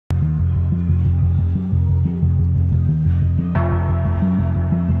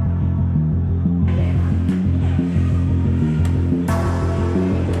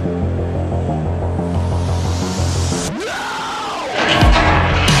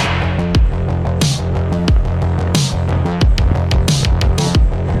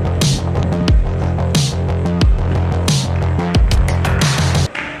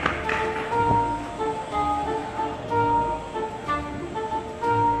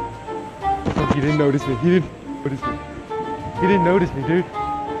He didn't notice me. He didn't notice me. He didn't notice me, dude.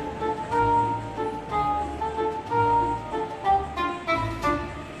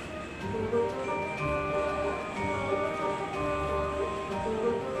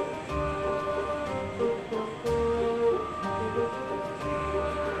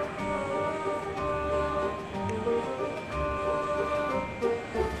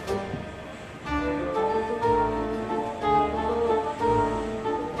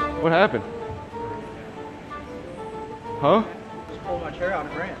 What happened? Huh? Just pulled my chair out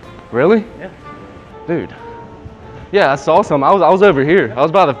and ran. Really? Yeah. Dude. Yeah, I saw some. I was over here. I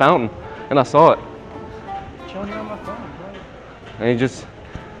was by the fountain and I saw it. Chilling here on my phone, bro. And he just,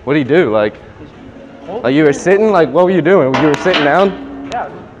 what did he do? Like you were sitting, like what were you doing? You were sitting down? Yeah.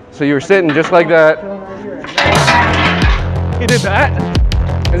 So you were sitting just like that. He did that?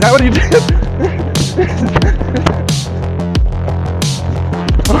 Is that what he did?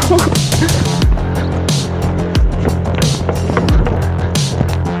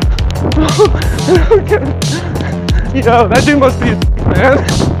 Okay. Yo, that dude must be a man.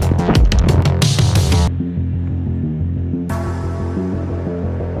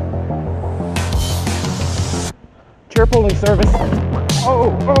 Chair pulling service.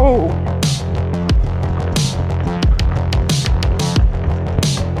 Oh, oh.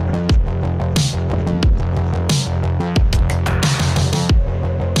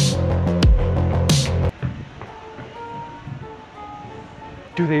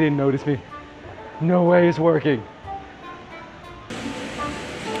 Dude, they didn't notice me. No way it's working.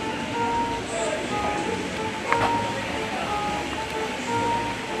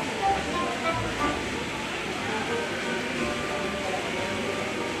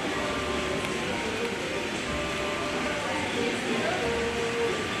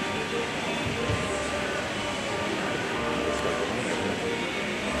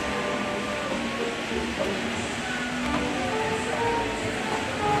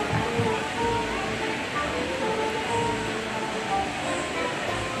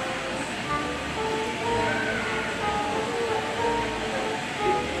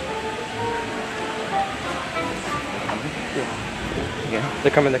 Yeah,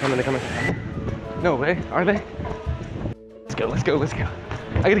 they're coming. No way, are they? Let's go. I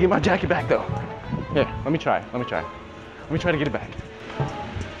gotta get my jacket back though. Here, let me try to get it back.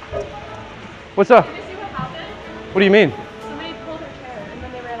 What's up? Did you see what happened? What do you mean? Somebody pulled her chair and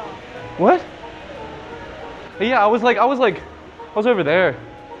then they ran off. What? Yeah, I was over there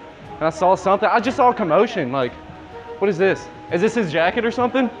and I saw something. I just saw a commotion. Like, what is this? Is this his jacket or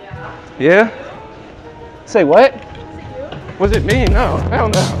something? Yeah. Yeah? Say what? Was it you? Was it me? No, hell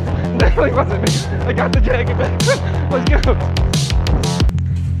no. Definitely wasn't me. I got the jacket back. Let's go.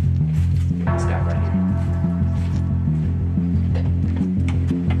 This guy right here.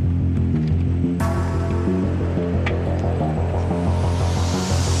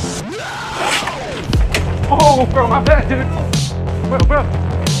 Oh, bro, my bad, dude. Bro.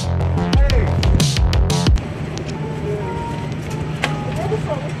 Hey.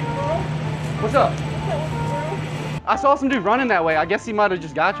 What's up? I saw some dude running that way. I guess he might have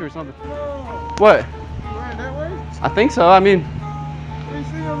just got you or something. No. What? You ran that way? I think so. I mean, Where you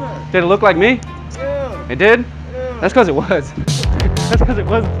see him at? did it look like me? Yeah. It did? Yeah. That's because it was. That's because it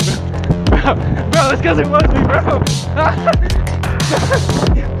was. Bro, that's because it was me, bro.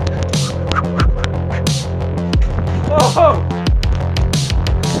 Oh!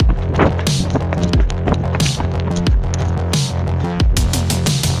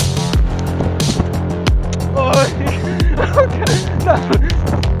 Okay. No.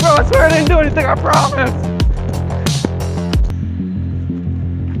 Bro, I swear I didn't do anything, I promise.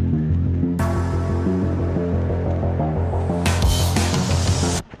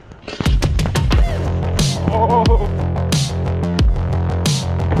 Oh.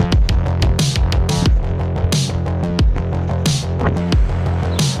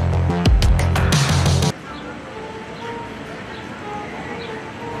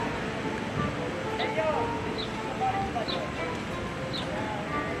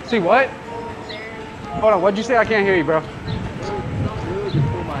 See what? Hold on, what'd you say? I can't hear you, bro. Dude just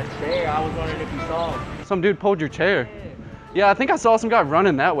pulled my chair. I was wondering if you saw him. Some dude pulled your chair. Yeah, I think I saw some guy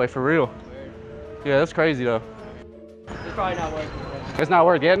running that way for real. Yeah, that's crazy though. It's probably not working. It's not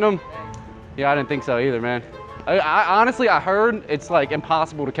worth getting them? Yeah, I didn't think so either, man. I honestly, I heard it's like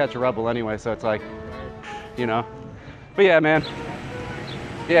impossible to catch a rebel anyway, so it's like, you know. But yeah, man.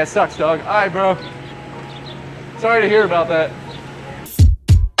 Yeah, it sucks, dog. All right, bro. Sorry to hear about that.